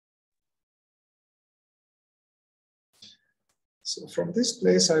So from this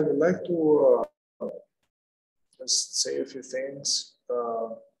place, I would like to just say a few things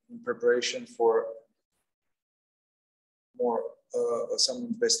in preparation for more some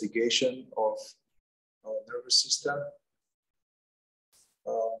investigation of our nervous system.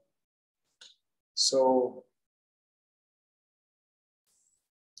 So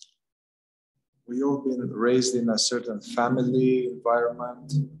we all been raised in a certain family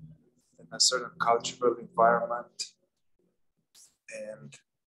environment, in a certain cultural environment, and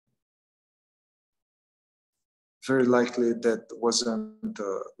very likely that wasn't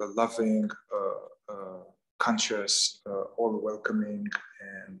a loving, conscious, all welcoming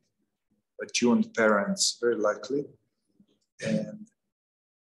and attuned parents, very likely. And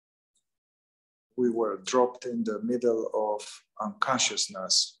we were dropped in the middle of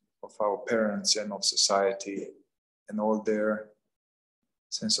unconsciousness of our parents and of society and all their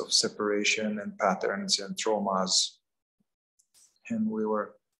sense of separation and patterns and traumas. And we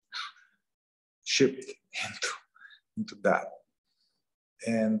were shipped into that.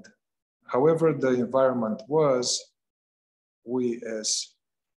 And however the environment was, we as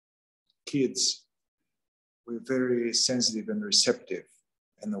kids, we're very sensitive and receptive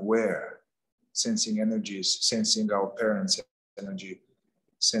and aware, sensing energies, sensing our parents' energy,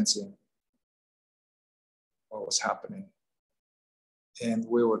 sensing what was happening. And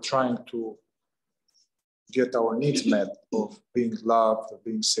we were trying to get our needs met of being loved, of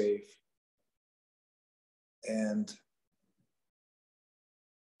being safe. And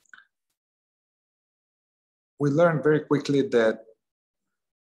we learned very quickly that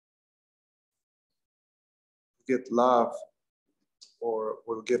get love or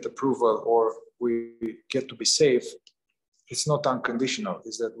we'll get approval or we get to be safe, it's not unconditional.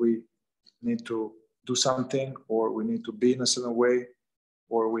 It's that we need to do something or we need to be in a certain way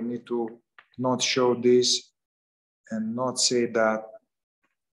or we need to not show this and not say that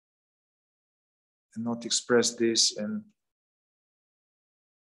and not express this. And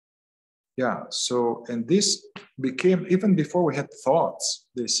yeah, so, and this became, even before we had thoughts,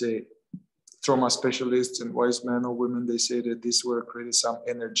 they say, trauma specialists and wise men or women, they say that these were created some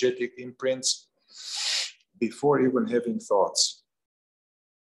energetic imprints before even having thoughts.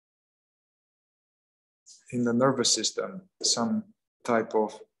 In the nervous system, some type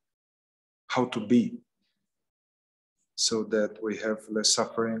of how to be so that we have less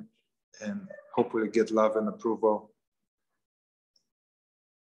suffering and hopefully get love and approval.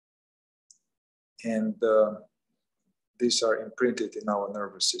 And these are imprinted in our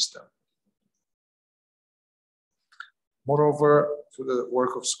nervous system. Moreover, through the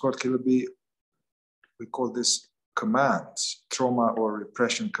work of Scott Kiloby, we call this commands, trauma or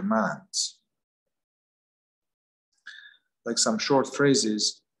repression commands. Like some short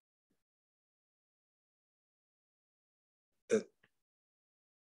phrases that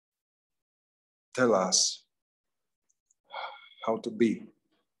tell us how to be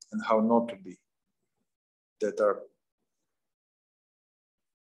and how not to be, that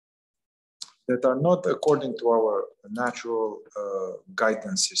are not according to our natural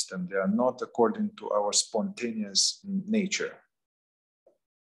guidance system. They are not according to our spontaneous nature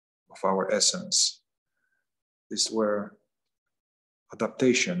of our essence. These were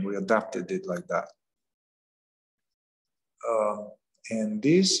adaptation. We adapted it like that. And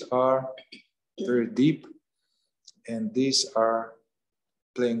these are very deep, and these are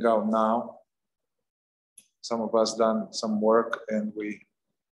playing out now. Some of us done some work and we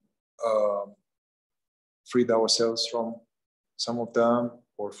freed ourselves from some of them,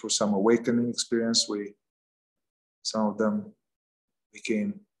 or through some awakening experience, some of them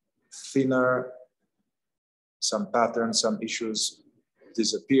became thinner, some patterns, some issues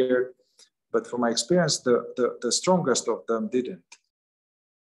disappeared. But from my experience, the strongest of them didn't.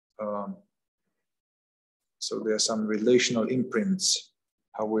 So there are some relational imprints,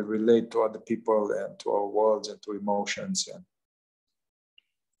 how we relate to other people and to our worlds and to emotions, and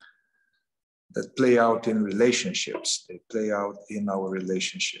that play out in relationships. They play out in our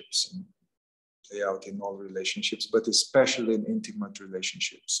relationships, and play out in all relationships, but especially in intimate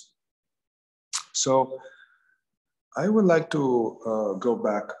relationships. So I would like to go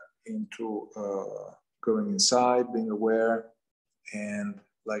back into going inside, being aware, and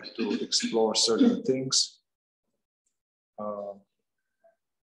like to explore certain things.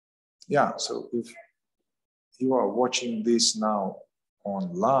 Yeah, so if you are watching this now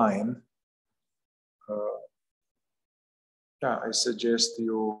online, yeah, I suggest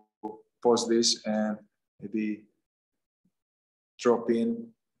you pause this and maybe drop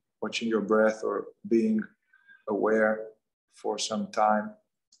in watching your breath or being aware for some time,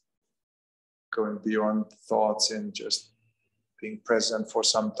 going beyond thoughts and just being present for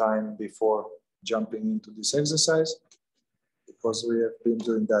some time before jumping into this exercise, because we have been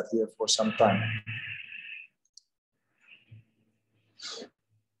doing that here for some time.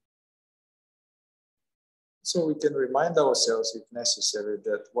 So we can remind ourselves, if necessary,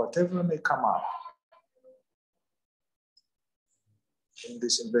 that whatever may come up in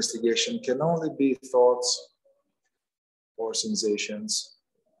this investigation can only be thoughts or sensations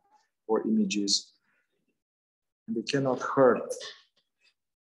or images, and they cannot hurt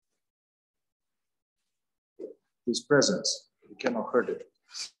his presence. We cannot hurt it.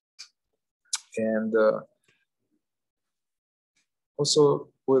 And also,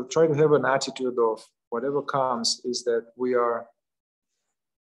 we'll try to have an attitude of whatever comes is that we are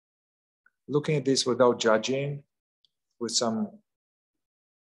looking at this without judging, with some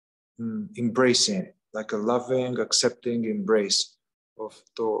embracing, like a loving, accepting embrace of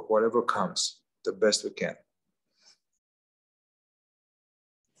whatever comes, the best we can.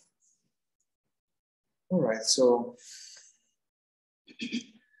 All right, so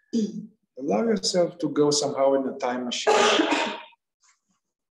allow yourself to go somehow in a time machine,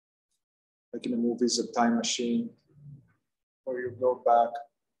 like in the movies, a time machine, or you go back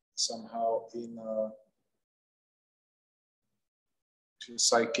somehow in to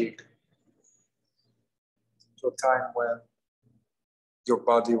psychic, to a time when your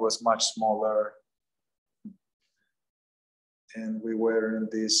body was much smaller and we were in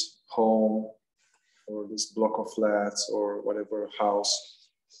this home or this block of flats or whatever house.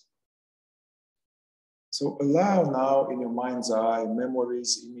 So allow now in your mind's eye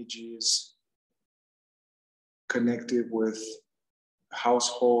memories, images connected with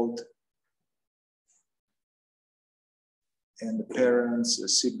household and the parents, the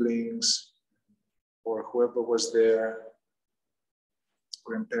siblings, or whoever was there,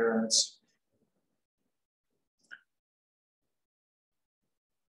 grandparents.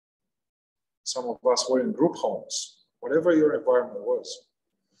 Some of us were in group homes, whatever your environment was.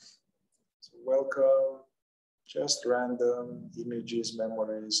 So welcome, just random images,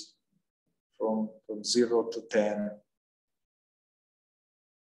 memories from 0 to 10.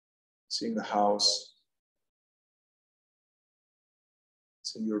 Seeing the house,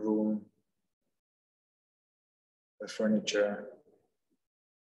 seeing your room, the furniture,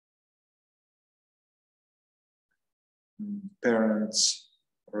 parents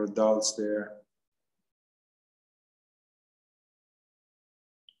or adults there.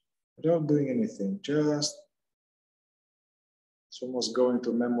 Without doing anything, just it's almost going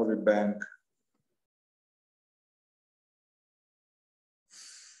to memory bank.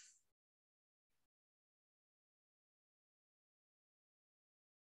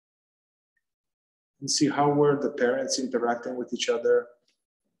 And see how were the parents interacting with each other.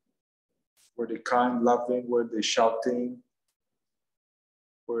 Were they kind, loving? Were they shouting?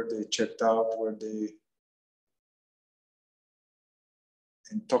 Were they checked out? Were they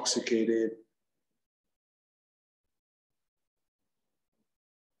intoxicated?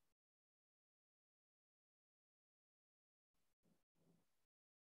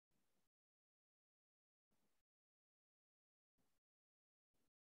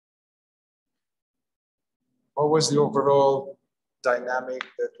 What was the overall dynamic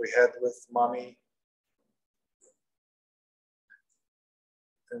that we had with mommy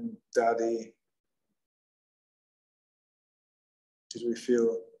and daddy? Did we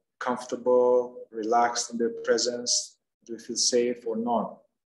feel comfortable, relaxed in their presence? Did we feel safe or not?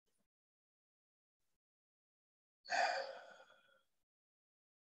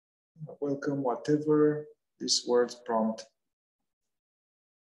 Welcome, whatever these words prompt.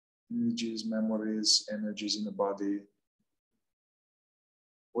 Images, memories, energies in the body.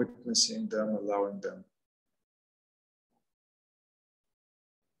 Witnessing them, allowing them.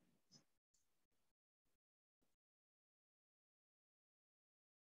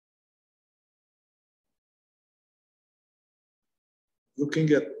 Looking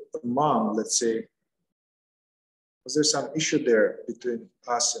at mom, let's say, was there some issue there between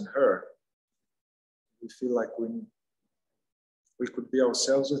us and her? We feel like we could be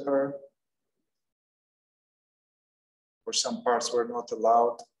ourselves with her, or some parts were not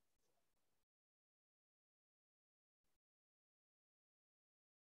allowed.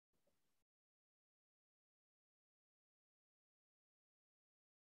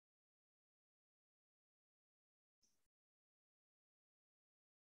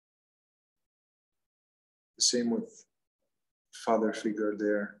 The same with father figure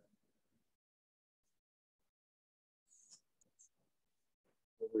there.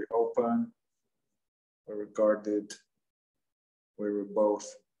 Were we open? Were we guarded? Were we both?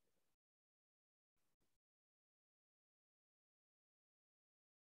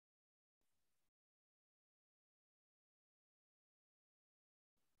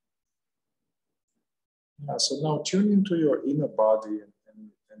 Yeah, so now tune into your inner body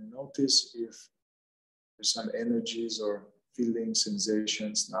and notice if there's some energies or feelings,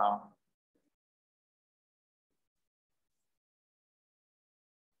 sensations now.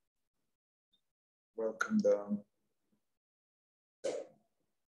 Welcome them.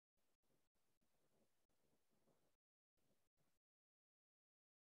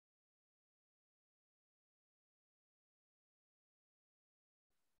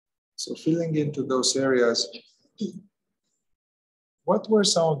 So feeling into those areas, what were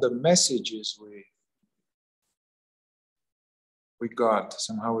some of the messages we got?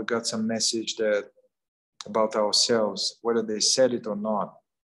 Somehow we got some message that about ourselves, whether they said it or not.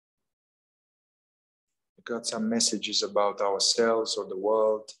 We got some messages about ourselves or the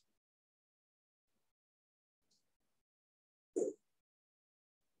world.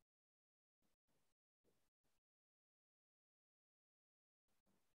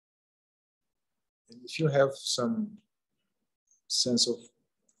 And if you have some sense of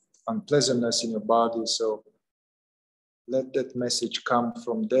unpleasantness in your body, so let that message come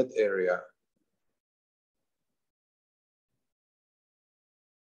from that area.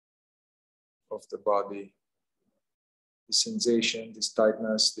 Of the body, this sensation, this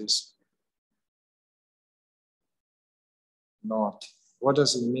tightness, this knot. What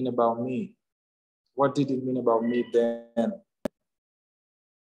does it mean about me? What did it mean about me then?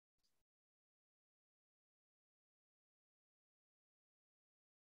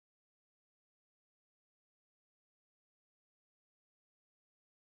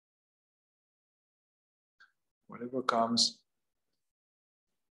 Whatever comes,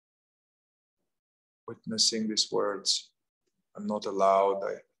 witnessing these words, I'm not allowed,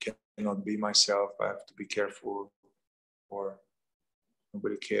 I cannot be myself, I have to be careful, or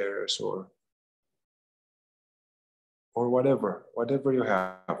nobody cares, or whatever you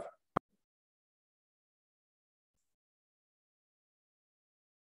have.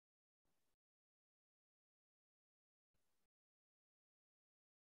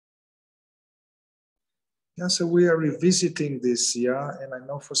 Yeah, so we are revisiting this, yeah, and I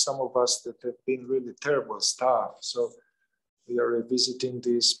know for some of us that have been really terrible stuff, so we are revisiting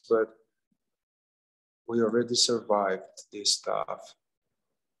this, but we already survived this stuff,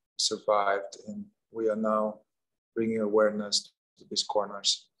 survived, and we are now bringing awareness to these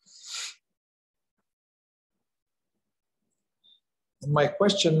corners. And my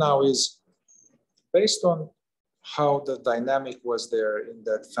question now is, based on how the dynamic was there in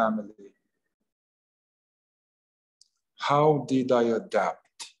that family, how did I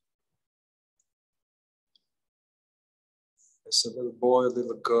adapt? As a little boy, a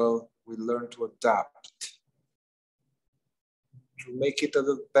little girl, we learn to adapt, to make it a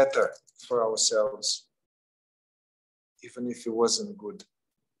little better for ourselves, even if it wasn't good.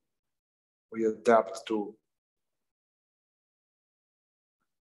 We adapt to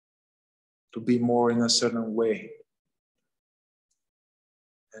be more in a certain way,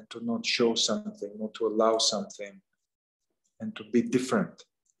 and to not show something, not to allow something, and to be different.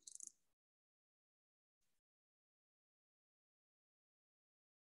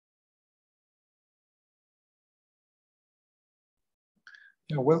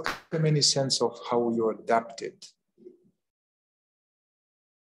 Yeah, welcome any sense of how you adapted.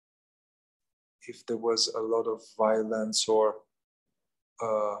 If there was a lot of violence or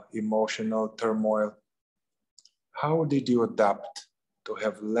emotional turmoil, how did you adapt to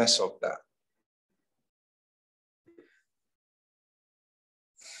have less of that?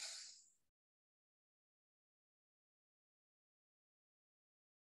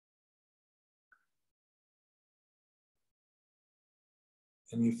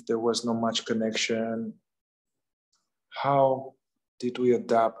 And if there was not much connection, how did we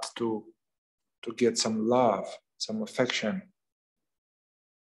adapt to get some love, some affection?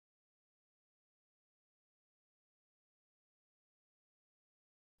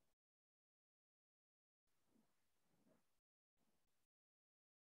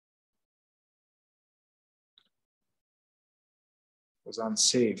 It was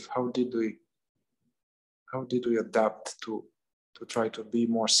unsafe. How did we adapt to try to be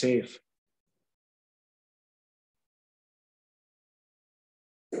more safe?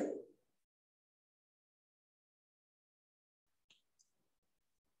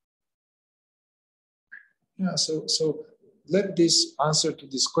 Yeah, so let this answer to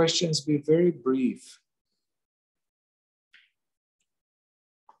these questions be very brief.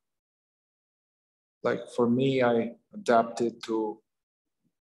 Like for me, I adapted to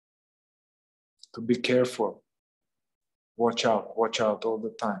be careful, watch out all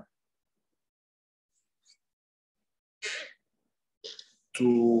the time.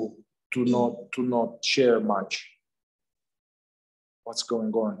 To to not share much. What's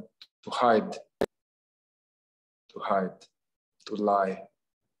going on? To hide, to lie,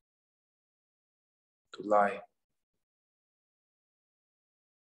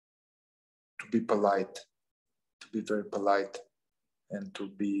 to be polite, to be very polite, and to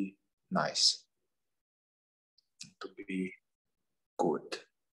be nice, to be good.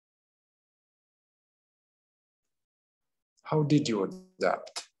 How did you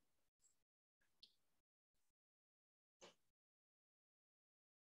adapt?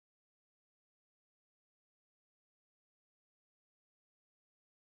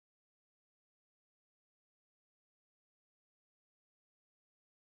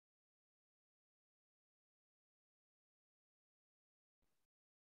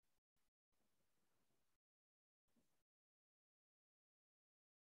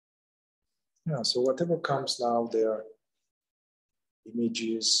 Yeah, so whatever comes now, there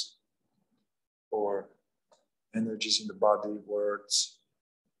images or energies in the body, words,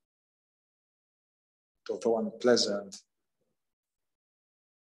 although unpleasant,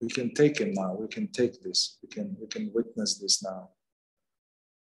 we can take it now. We can take this. We can witness this now.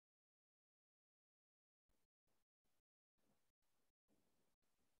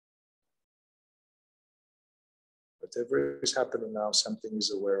 Whatever is happening now, something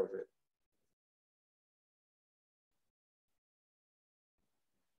is aware of it.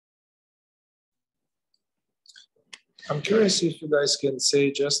 I'm curious if you guys can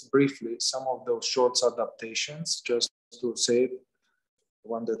say just briefly some of those short adaptations, just to say it,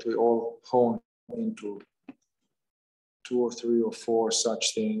 one that we all hone into 2 or 3 or 4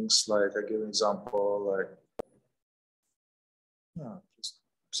 such things. Like I give an example, like, yeah, just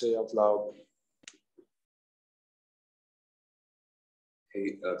say out loud.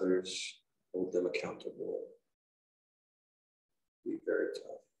 Hate others, hold them accountable. Be very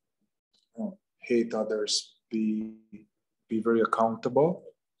tough. Oh, hate others, be very accountable.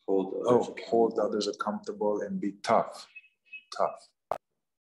 Hold others accountable and be tough.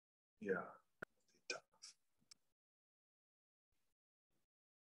 Yeah, tough.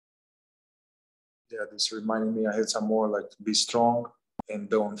 Yeah, this reminded me, I had some more like be strong and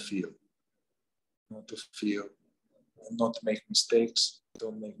don't feel. Not to feel, not to make mistakes,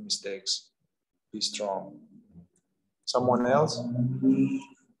 don't make mistakes, be strong. Someone else?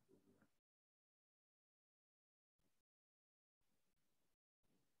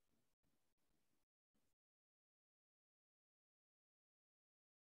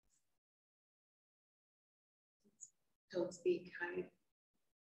 Don't speak, hide.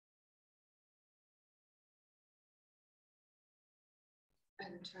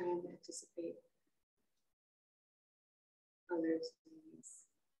 And try and anticipate others' needs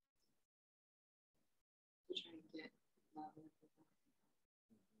to try and get love.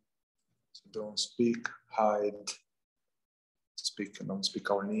 So don't speak, hide. Don't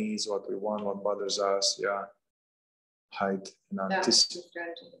speak our needs, what we want, what bothers us. Yeah, hide and anticipate. That's the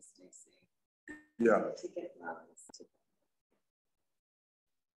strategist, I say. Yeah. To get love is to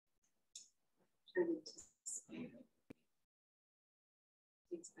try to anticipate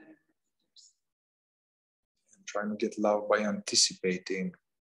things better for others. And trying to get love by anticipating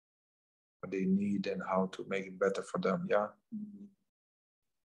what they need and how to make it better for them. Yeah. Mm-hmm.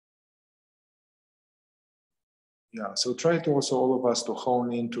 Yeah, so try to also all of us to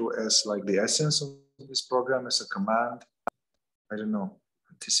hone into as like the essence of this program as a command. I don't know,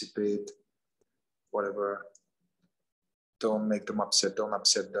 anticipate, whatever. Don't make them upset, don't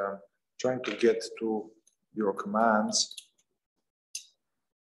upset them. Trying to get to your commands.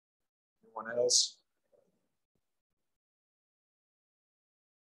 Anyone else?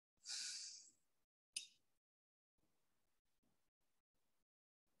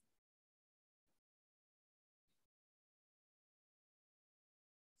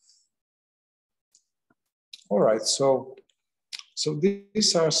 All right, so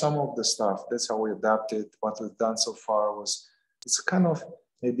these are some of the stuff. That's how we adapted. What we've done so far was, it's kind of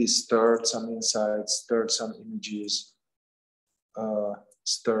maybe stirred some insights, stirred some images,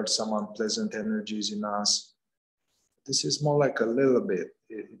 stirred some unpleasant energies in us. This is more like a little bit.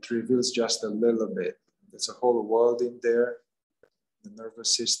 It reveals just a little bit. There's a whole world in there, the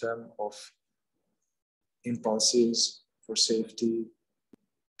nervous system of impulses for safety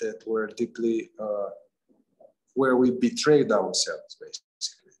that were deeply, where we betrayed ourselves,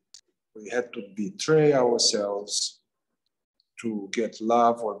 basically. We had to betray ourselves to get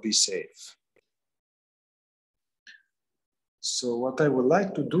love or be safe. So what I would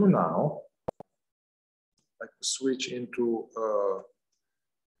like to do now, I'd like to switch into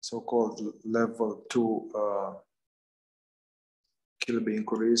so-called level 2 Kiloby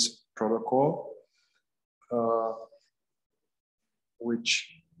inquiries. protocol,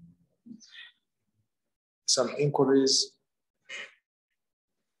 which some inquiries,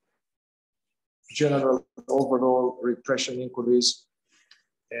 general overall repression inquiries,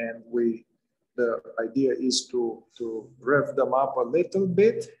 and the idea is to rev them up a little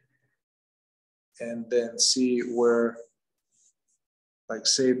bit and then see where, like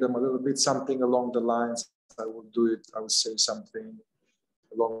save them a little bit, something along the lines, I will do it, I will say something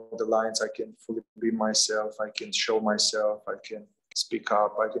along the lines, I can fully be myself, I can show myself, I can speak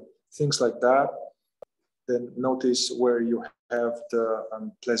up, I can, things like that. Then notice where you have the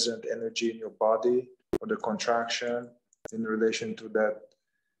unpleasant energy in your body or the contraction in relation to that.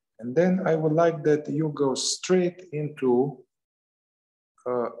 And then I would like that you go straight into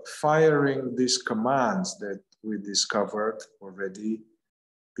firing these commands that we discovered already.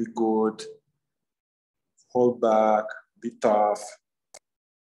 Be good, hold back, be tough,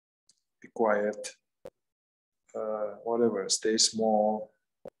 be quiet, whatever, stay small,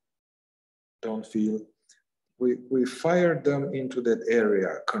 don't feel. We fire them into that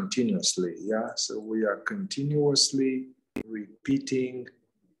area continuously, yeah? So we are continuously repeating,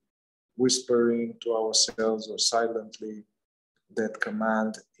 whispering to ourselves or silently that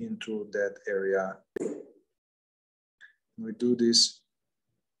command into that area. We do this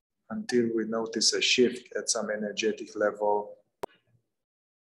until we notice a shift at some energetic level.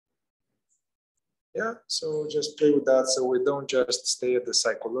 Yeah, so just play with that so we don't just stay at the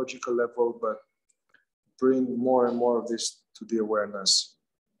psychological level, but bring more and more of this to the awareness.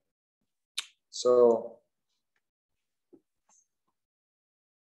 So,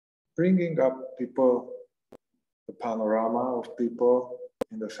 bringing up people, the panorama of people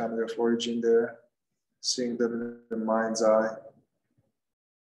in the family of origin there, seeing them in the mind's eye,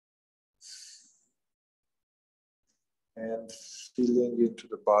 and feeling into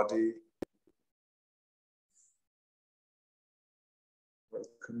the body,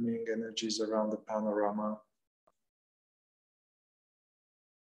 welcoming energies around the panorama.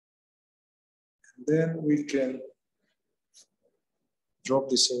 And then we can drop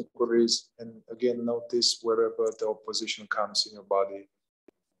these inquiries and again notice wherever the opposition comes in your body.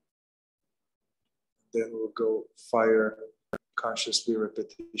 Then we'll go fire consciously,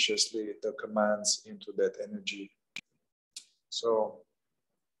 repetitiously the commands into that energy. So,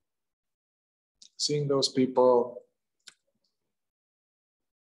 seeing those people,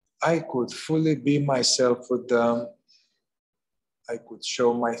 I could fully be myself with them. I could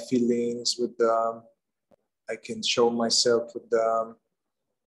show my feelings with them. I can show myself with them.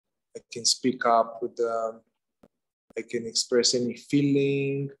 I can speak up with them. I can express any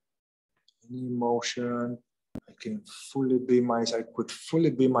feeling, any emotion. I can fully be myself. I could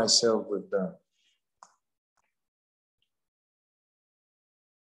fully be myself with them.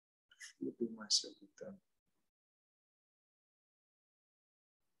 Fully be myself with them.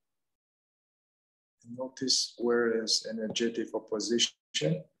 And notice where is energetic opposition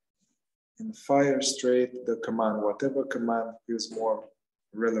and fire straight the command, whatever command feels more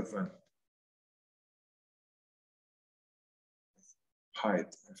relevant. Hide,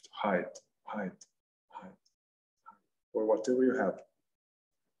 you have to hide, hide, hide, or whatever you have.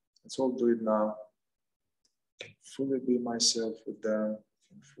 Let's all do it now. I can fully be myself with them.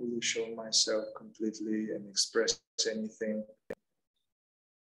 I can fully show myself completely and express anything.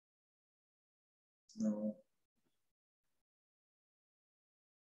 No.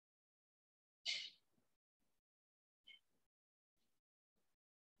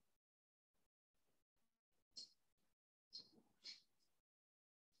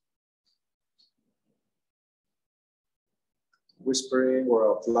 Whispering or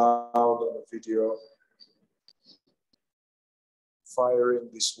out loud on the video, firing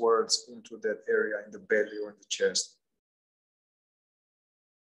these words into that area in the belly or in the chest.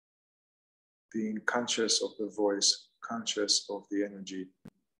 Being conscious of the voice, conscious of the energy,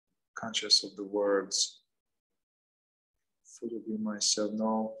 conscious of the words. Fully be myself.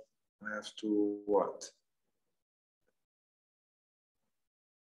 No, I have to what?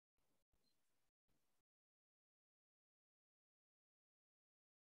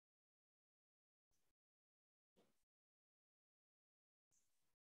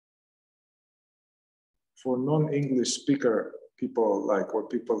 For non-English speaker people, like, or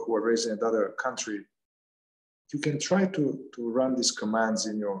people who are raised in another country, you can try to run these commands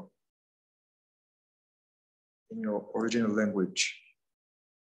in your original language.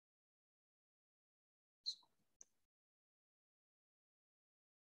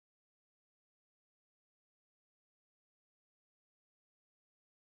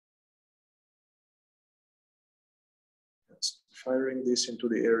 firing this into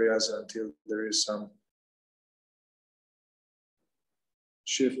the areas until there is some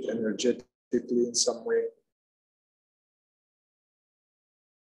shift energetically in some way.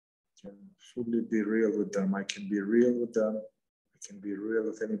 Can fully be real with them. I can be real with them. I can be real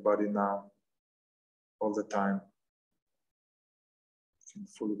with anybody now, all the time. I can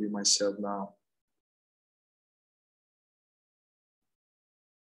fully be myself now.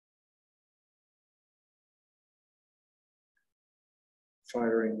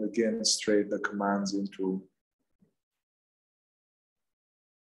 Firing again straight the commands into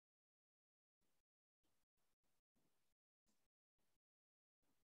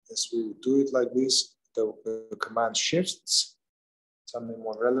as we do it like this, the command shifts, something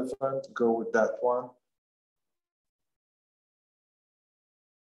more relevant, go with that one.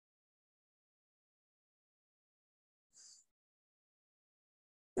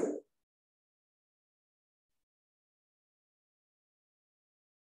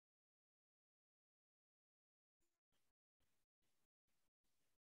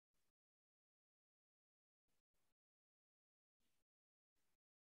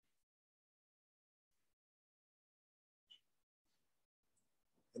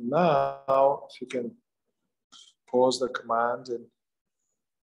 And now, if you can pause the command and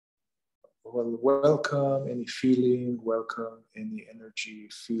welcome any feeling, welcome any energy,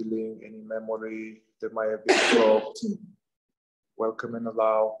 feeling, any memory that might have been blocked. Welcome and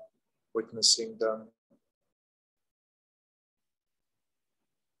allow, witnessing them.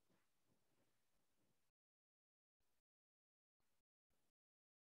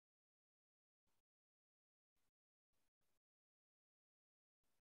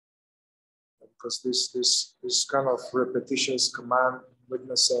 Because this kind of repetitious command,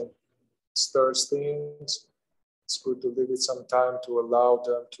 witnessing, stirs things. It's good to leave it some time to allow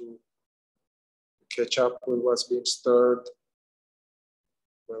them to catch up with what's being stirred.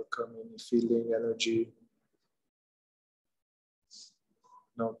 Welcome any feeling, energy.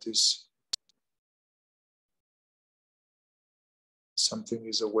 Notice something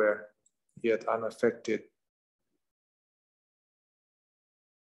is aware, yet unaffected.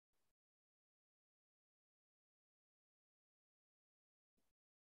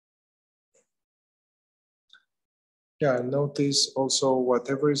 Yeah, notice also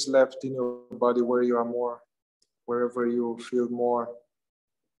whatever is left in your body where you are more, wherever you feel more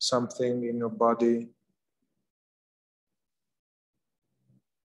something in your body.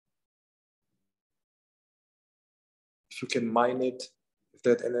 If you can mine it, if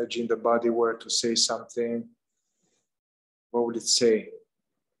that energy in the body were to say something, what would it say?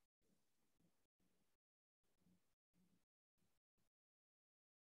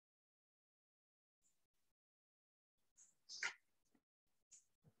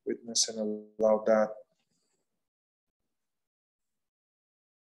 Witness and allow that.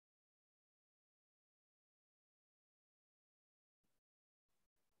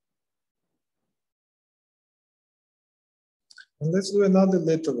 And let's do another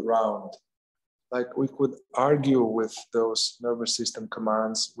little round. Like we could argue with those nervous system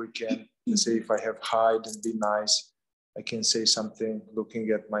commands. We can say, if I have hide and be nice, I can say something looking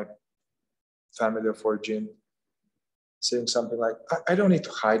at my family of origin, saying something like, I don't need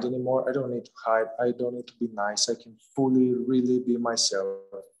to hide anymore. I don't need to hide. I don't need to be nice. I can fully, really be myself,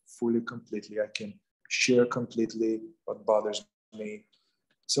 fully, completely. I can share completely what bothers me.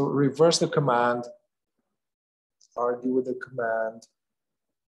 So reverse the command, argue with the command.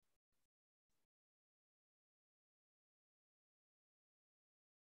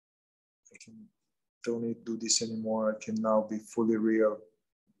 Don't need to do this anymore. I can now be fully real,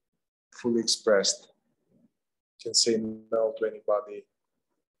 fully expressed. I can say no to anybody,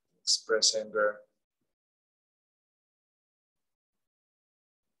 express anger.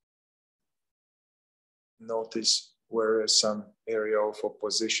 Notice where is some area of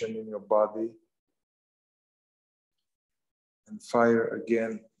opposition in your body. And fire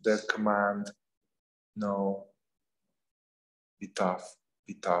again that command, no, be tough,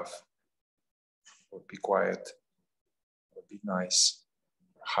 or be quiet, or be nice,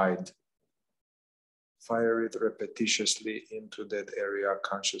 or hide. Fire it repetitiously into that area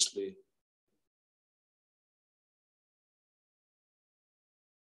consciously.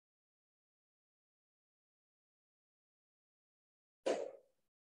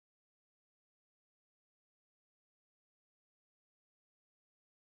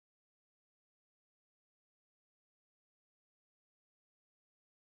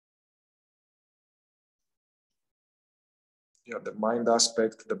 Yeah, the mind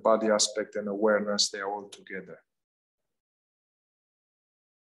aspect, the body aspect, and awareness, they are all together.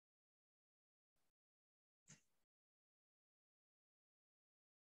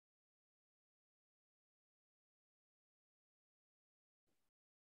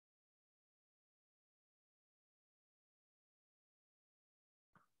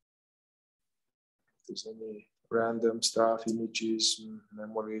 If there's any random stuff, images,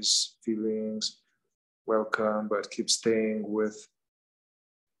 memories, feelings, welcome, but keep staying with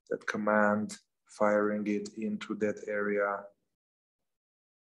that command, firing it into that area.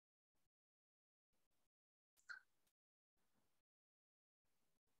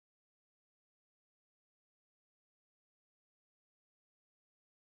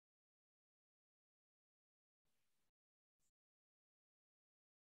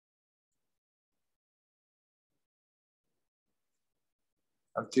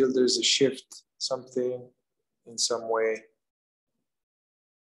 Until there's a shift, something in some way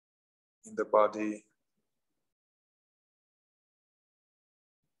in the body.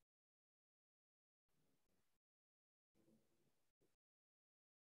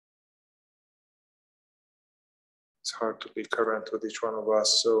 It's hard to be current with each one of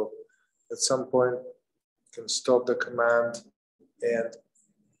us. So at some point, you can stop the command and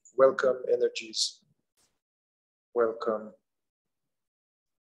welcome energies. Welcome.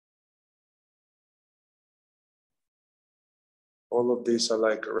 All of these are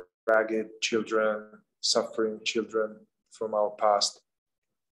like ragged children, suffering children from our past.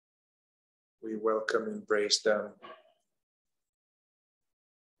 We welcome, embrace them.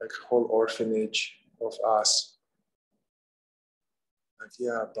 Like a whole orphanage of us. Like,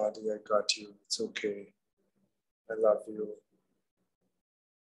 yeah, buddy, I got you. It's okay. I love you.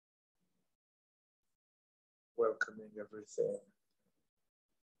 Welcoming everything.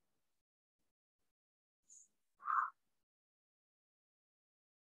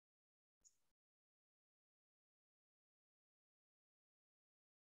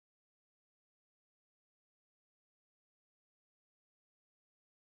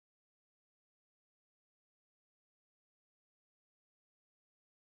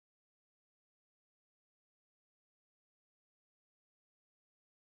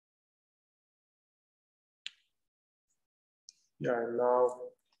 Yeah, and now,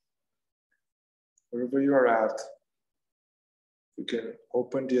 wherever you are at, you can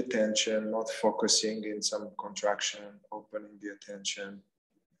open the attention, not focusing in some contraction, opening the attention.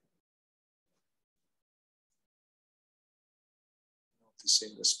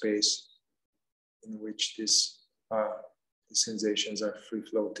 Noticing the space in which these sensations are free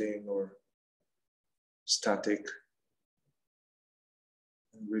floating or static,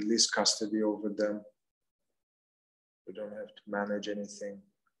 and release custody over them. We don't have to manage anything.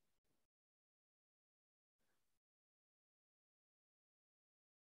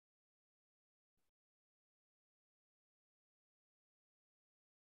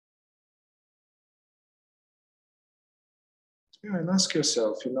 Yeah, and ask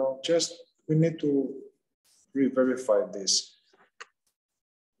yourself, we need to re-verify this.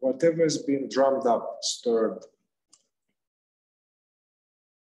 Whatever has been drummed up, stirred,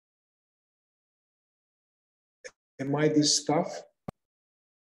 am I this stuff?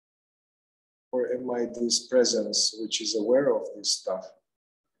 Or am I this presence which is aware of this stuff?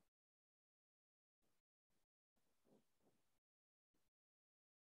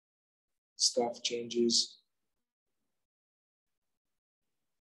 Stuff changes.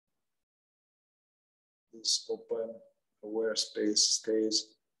 This open, aware space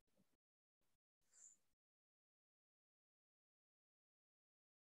stays.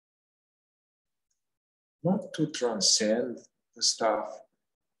 Not to transcend the stuff,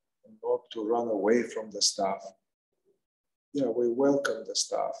 and not to run away from the stuff. Yeah, we welcome the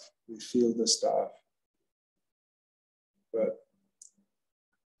stuff, we feel the stuff, but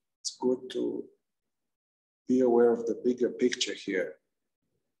it's good to be aware of the bigger picture here.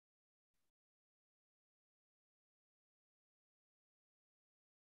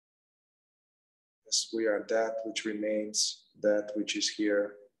 As we are that which remains, that which is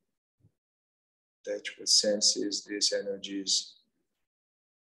here, that which senses these energies.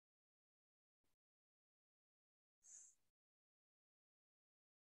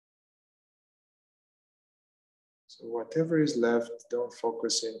 So whatever is left, don't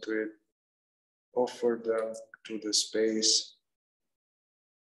focus into it. Offer them to the space.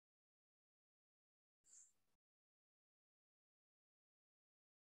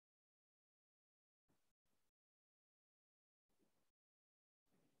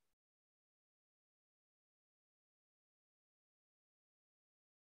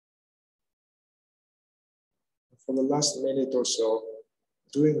 For the last minute or so,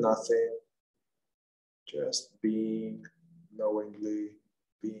 doing nothing, just being, knowingly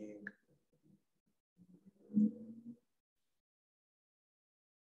being.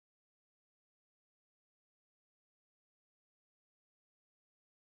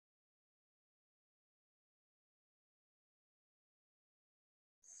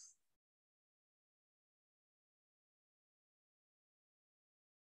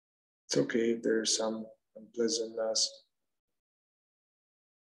 It's okay if there's some unpleasantness.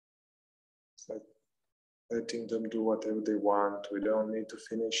 It's like letting them do whatever they want. We don't need to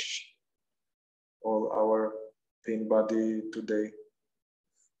finish all our pain body today.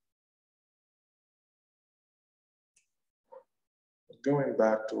 Going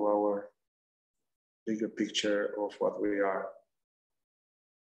back to our bigger picture of what we are.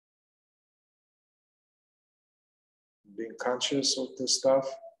 Being conscious of the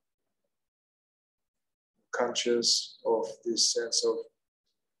stuff, conscious of this sense of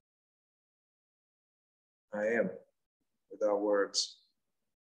I am without words.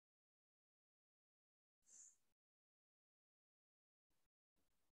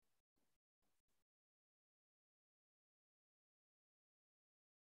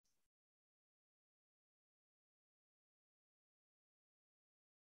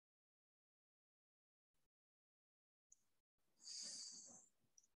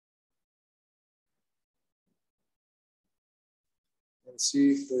 And see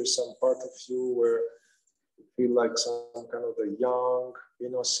if there's some part of you where you feel like some kind of a young,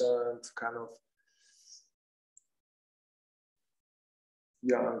 innocent, kind of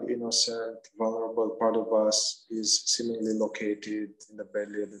young, innocent, vulnerable part of us is seemingly located in the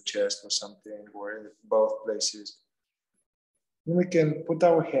belly of the chest or something, or in both places. And we can put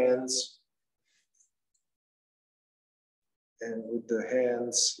our hands, and with the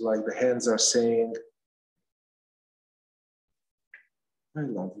hands, like the hands are saying, I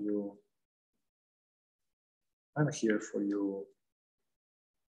love you. I'm here for you.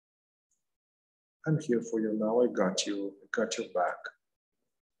 I'm here for you now. I got you. I got your back.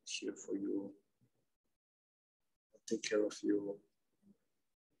 I'm here for you. I'll take care of you.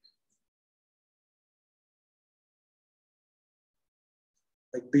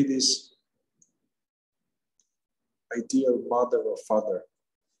 Like be this ideal mother or father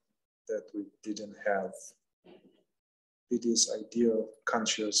that we didn't have. Be this ideal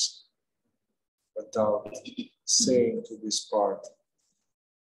conscious adult saying to this part,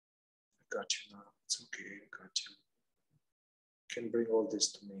 I got you now. It's okay. I got you. You can bring all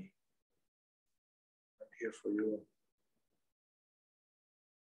this to me. I'm here for you.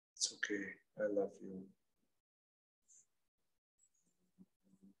 It's okay. I love you.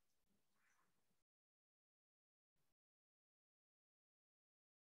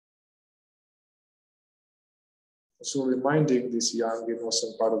 So reminding this young,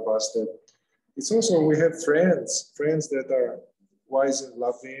 innocent part of us that it's also, we have friends that are wise and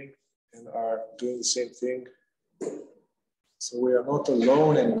loving and are doing the same thing. So we are not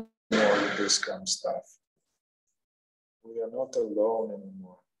alone anymore with this kind of stuff. We are not alone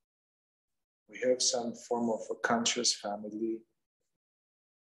anymore. We have some form of a conscious family.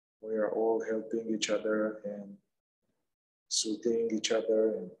 We are all helping each other and soothing each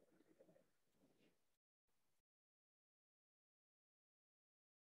other. And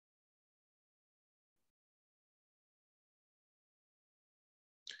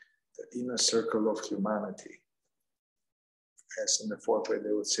the inner circle of humanity. As in the fourth way,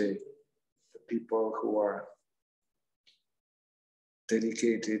 they would say, the people who are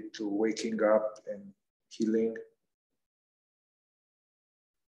dedicated to waking up and healing,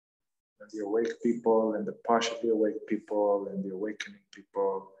 and the awake people, and the partially awake people, and the awakening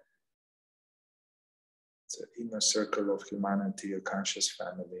people. It's an inner circle of humanity, a conscious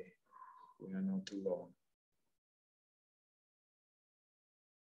family. We are not alone.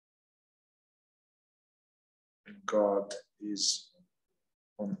 And God is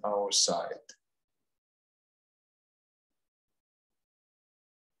on our side.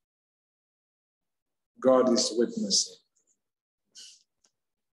 God is witnessing.